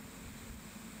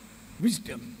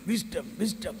 Wisdom, wisdom,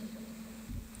 wisdom.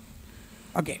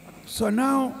 Okay, so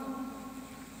now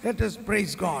let us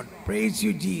praise God. Praise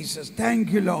you, Jesus.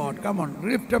 Thank you, Lord. Come on,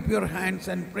 lift up your hands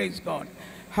and praise God.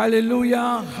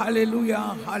 Hallelujah,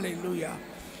 hallelujah, hallelujah.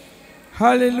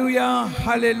 Hallelujah,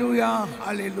 hallelujah,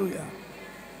 hallelujah.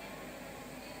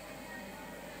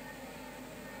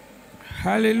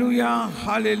 Hallelujah,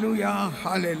 hallelujah,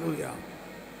 hallelujah.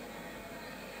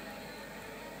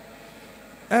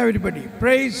 Everybody,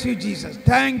 praise you, Jesus.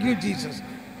 Thank you, Jesus.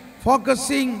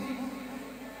 Focusing,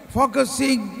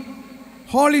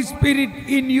 Holy Spirit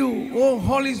in you. Oh,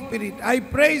 Holy Spirit, I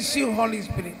praise you, Holy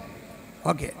Spirit.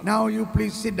 Okay, now you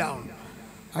please sit down.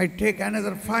 I take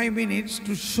another 5 minutes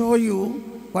to show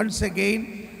you once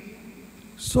again.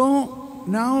 So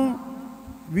now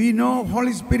we know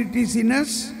Holy Spirit is in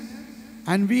us.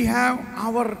 And we have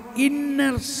our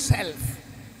inner self.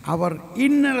 Our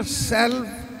inner self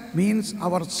means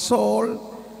our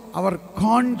soul, our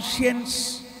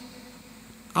conscience,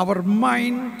 our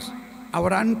mind,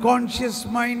 our unconscious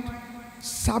mind,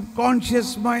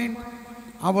 subconscious mind,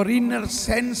 our inner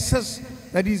senses.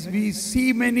 That is, we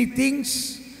see many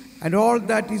things and all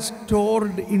that is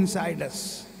stored inside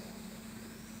us.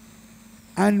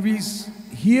 And we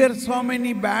hear so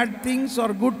many bad things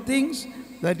or good things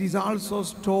that is also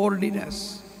stored in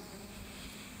us.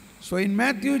 So in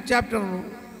Matthew chapter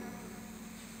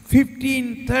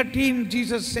 15:13,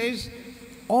 Jesus says,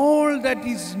 all that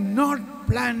is not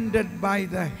planted by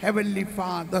the Heavenly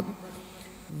Father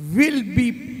will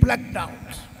be plucked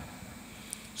out.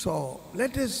 So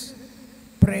let us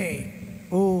pray.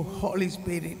 Oh, Holy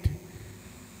Spirit,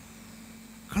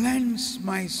 cleanse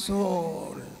my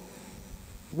soul,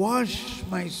 wash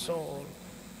my soul.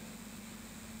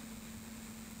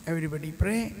 Everybody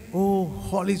pray. Oh,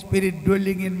 Holy Spirit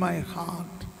dwelling in my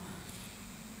heart,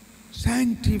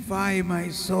 sanctify my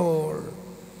soul,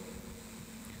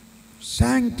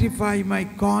 sanctify my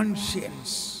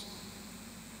conscience,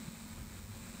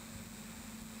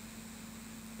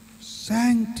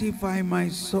 sanctify my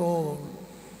soul,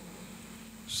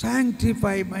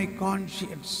 sanctify my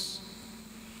conscience,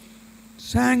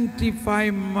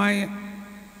 sanctify my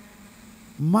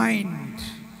mind,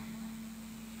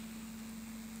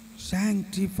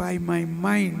 sanctify my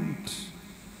mind,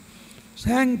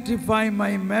 sanctify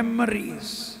my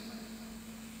memories,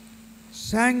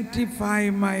 sanctify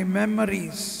my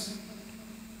memories,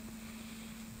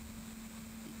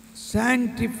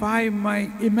 sanctify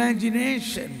my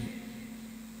imagination,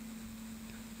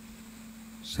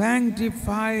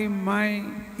 sanctify my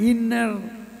inner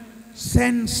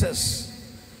senses,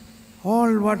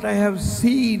 all what I have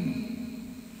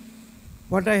seen,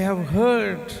 what I have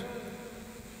heard,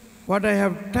 what I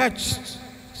have touched,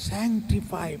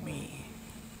 sanctify me.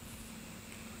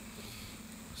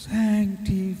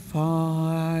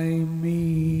 Sanctify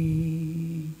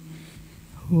me,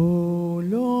 O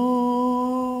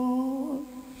Lord.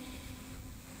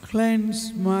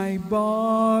 Cleanse my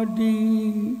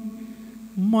body,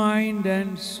 mind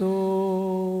and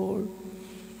soul.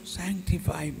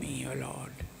 Sanctify me, O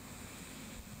Lord.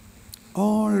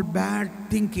 All bad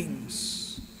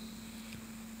thinkings,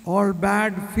 all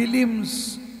bad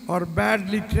films or bad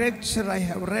literature I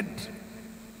have read,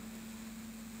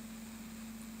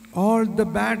 all the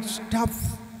bad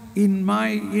stuff in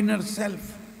my inner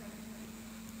self,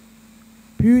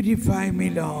 purify me,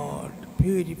 Lord,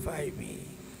 purify me.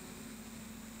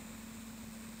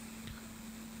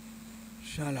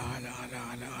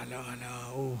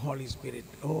 Oh Holy Spirit,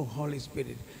 oh Holy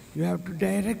Spirit. You have to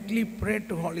directly pray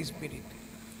to Holy Spirit.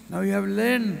 Now you have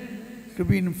learned to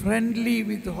be friendly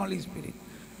with the Holy Spirit.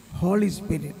 Holy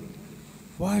Spirit,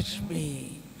 wash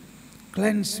me,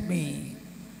 cleanse me,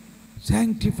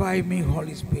 sanctify me,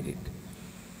 Holy Spirit.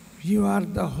 You are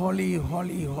the holy,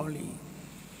 holy, holy.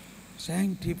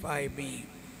 Sanctify me.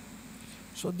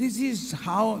 So this is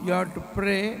how you have to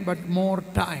pray, but more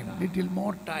time, little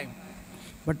more time.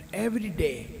 But every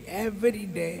day,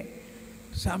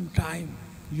 sometime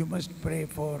you must pray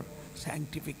for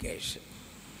sanctification.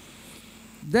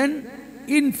 Then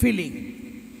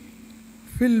infilling.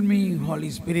 Fill me,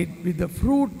 Holy Spirit, with the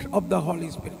fruit of the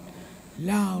Holy Spirit.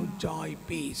 Love, joy,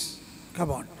 peace. Come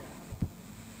on.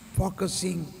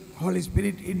 Focusing Holy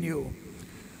Spirit in you.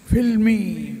 Fill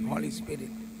me, Holy Spirit.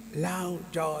 Love,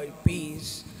 joy,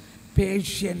 peace,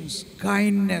 patience,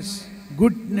 kindness,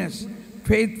 goodness,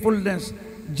 faithfulness,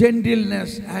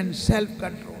 gentleness, and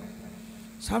self-control.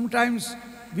 Sometimes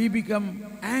we become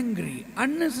angry,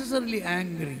 unnecessarily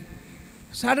angry,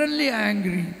 suddenly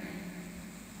angry.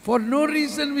 For no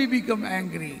reason we become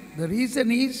angry. The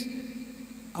reason is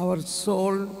our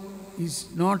soul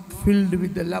is not filled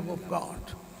with the love of God.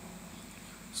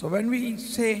 So when we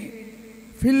say,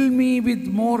 fill me with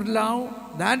more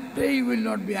love, that day you will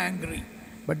not be angry.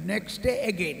 But next day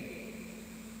again.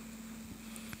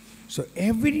 So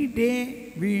every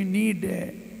day we need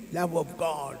a love of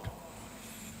God.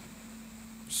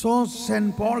 So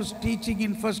St. Paul's teaching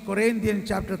in 1 Corinthians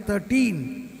chapter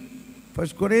 13. 1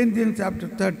 Corinthians chapter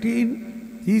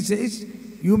 13, he says,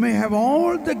 you may have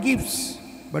all the gifts,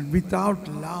 but without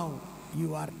love,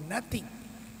 you are nothing.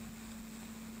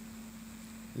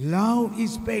 Love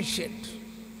is patient.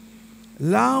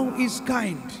 Love is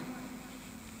kind.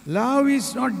 Love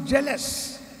is not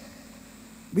jealous.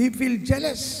 We feel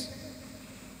jealous.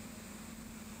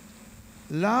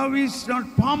 Love is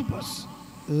not pompous.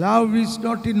 Love is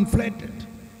not inflated.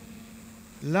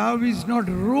 Love is not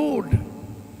rude.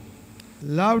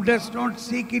 Love does not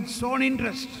seek its own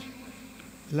interest.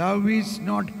 Love is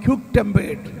not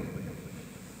quick-tempered.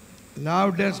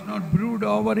 Love does not brood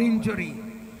over injury.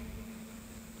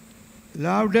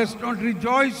 Love does not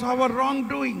rejoice over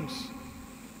wrongdoings.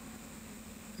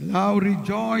 Love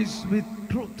rejoices with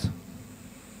truth.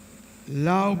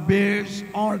 Love bears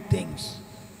all things.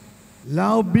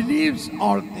 Love believes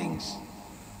all things.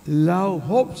 Love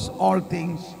hopes all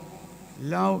things.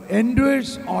 Love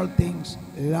endures all things.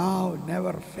 Love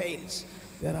never fails.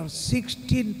 There are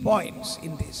 16 points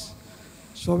in this.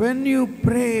 So when you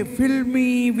pray, fill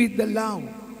me with the love,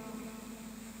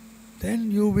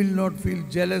 then you will not feel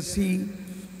jealousy.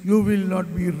 You will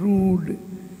not be rude.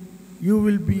 You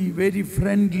will be very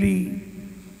friendly.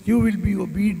 You will be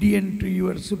obedient to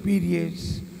your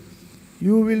superiors.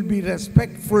 You will be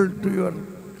respectful to your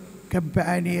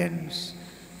companions.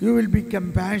 You will be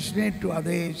compassionate to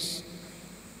others.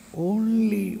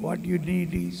 Only what you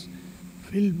need is,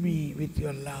 fill me with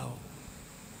your love.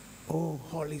 Oh,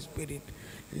 Holy Spirit,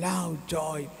 love,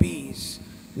 joy, peace.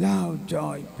 Love,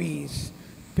 joy, peace,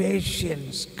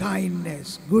 patience,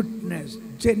 kindness, goodness,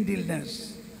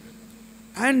 gentleness.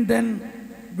 And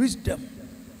then wisdom.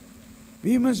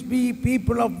 We must be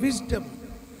people of wisdom.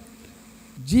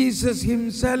 Jesus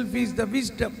himself is the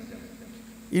wisdom.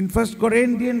 In 1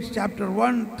 Corinthians chapter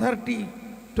 1, 30,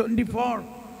 24,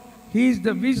 he is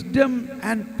the wisdom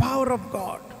and power of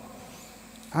God.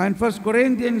 And 1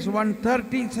 Corinthians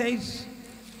 1:30 says,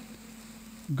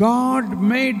 God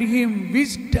made him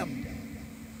wisdom.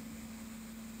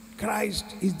 Christ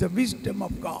is the wisdom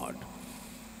of God.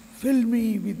 Fill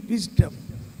me with wisdom.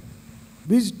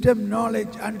 Wisdom,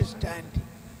 knowledge, understanding.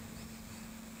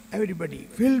 Everybody,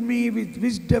 fill me with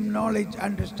wisdom, knowledge,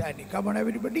 understanding. Come on,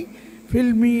 everybody.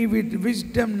 Fill me with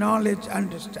wisdom, knowledge,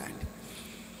 understanding.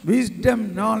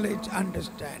 Wisdom, knowledge,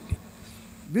 understanding.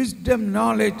 Wisdom,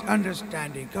 knowledge,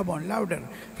 understanding. Come on, louder.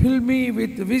 Fill me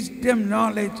with wisdom,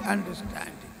 knowledge,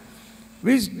 understanding.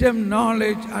 Wisdom,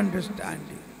 knowledge,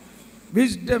 understanding.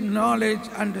 Wisdom, knowledge,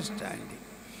 understanding.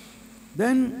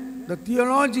 Then the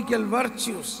theological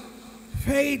virtues: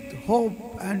 faith,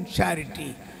 hope, and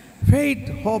charity. Faith,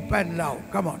 hope, and love.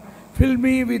 Come on. Fill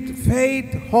me with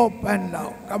faith, hope, and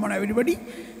love. Come on, everybody.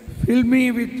 Fill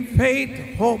me with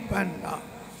faith, hope, and love.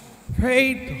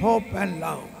 Faith, hope, and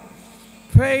love.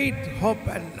 Faith, hope,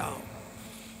 and love.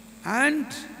 And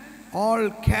all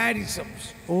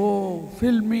charisms. Oh,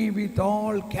 fill me with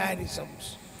all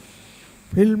charisms.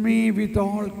 Fill me with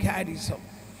all charism.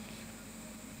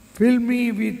 Fill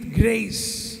me with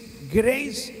grace.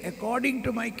 Grace according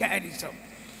to my charism.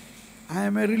 I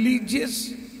am a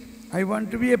religious. I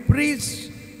want to be a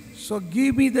priest. So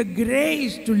give me the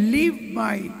grace to live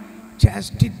my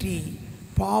chastity,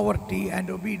 poverty, and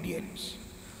obedience.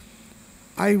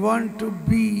 I want to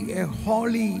be a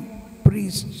holy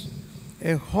priest,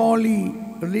 a holy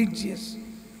religious.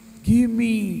 Give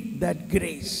me that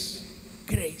grace.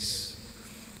 Grace.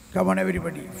 Come on,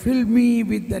 everybody. Fill me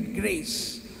with that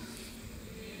grace.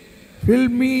 Fill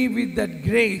me with that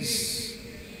grace.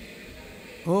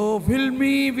 Oh, fill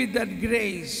me with that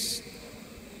grace.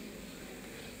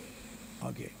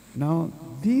 Okay. Now,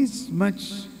 this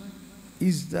much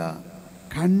is the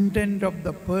content of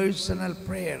the personal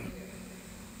prayer.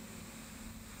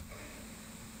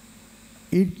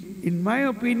 In my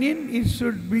opinion, it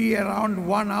should be around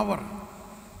 1 hour.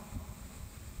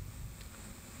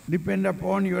 Depend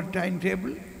upon your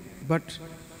timetable. But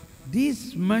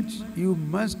this much you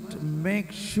must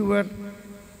make sure.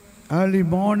 Early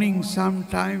morning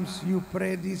sometimes you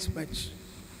pray this much.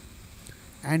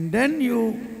 And then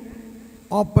you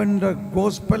open the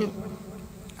gospel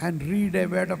and read a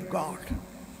word of God.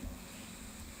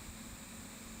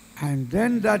 And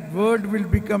then that word will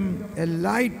become a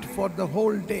light for the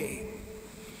whole day.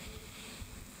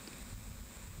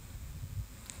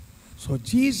 So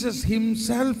Jesus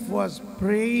himself was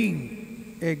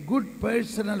praying a good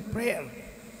personal prayer.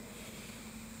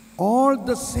 All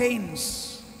the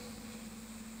saints,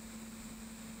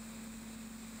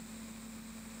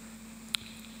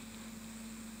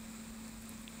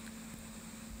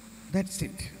 that's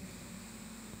it.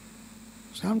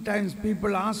 Sometimes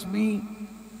people ask me,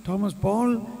 Thomas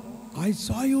Paul, I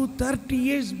saw you 30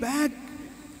 years back.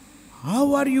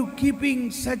 How are you keeping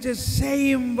such a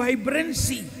same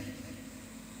vibrancy?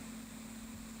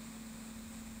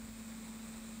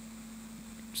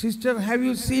 Sister, have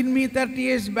you seen me 30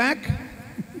 years back?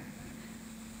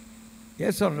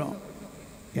 Yes or no?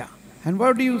 Yeah. And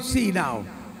what do you see now?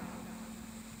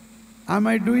 Am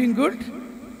I doing good?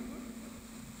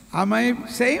 Am I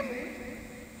same?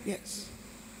 Yes.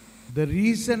 The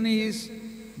reason is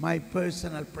my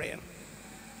personal prayer.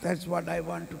 That's what I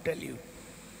want to tell you.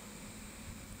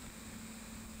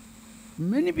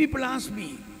 Many people ask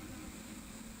me,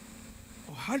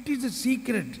 what is the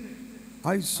secret?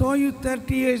 I saw you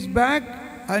 30 years back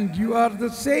and you are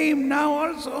the same now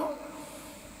also,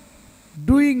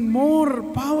 doing more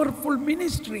powerful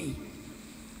ministry.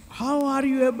 How are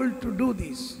you able to do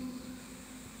this?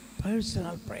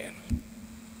 Personal prayer.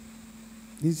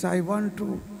 This I want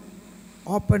to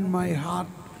open my heart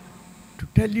to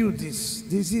tell you this.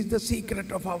 This is the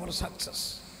secret of our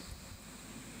success.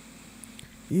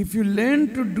 If you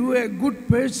learn to do a good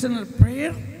personal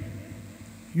prayer,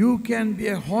 you can be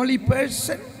a holy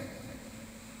person.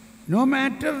 No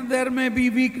matter there may be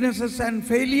weaknesses and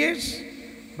failures,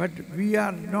 but we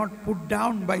are not put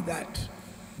down by that.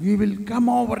 We will come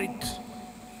over it.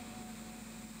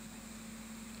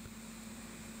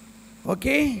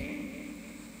 Okay?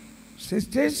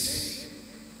 Sisters,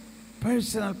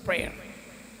 personal prayer,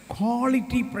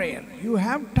 quality prayer. You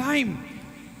have time,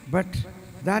 but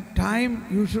that time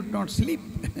you should not sleep.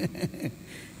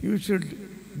 You should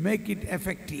make it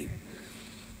effective.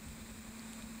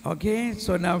 Okay,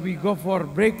 so now we go for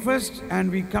breakfast and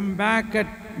we come back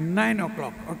at 9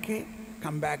 o'clock. Okay?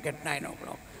 Come back at 9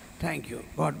 o'clock. Thank you.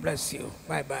 God bless you.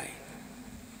 Bye-bye.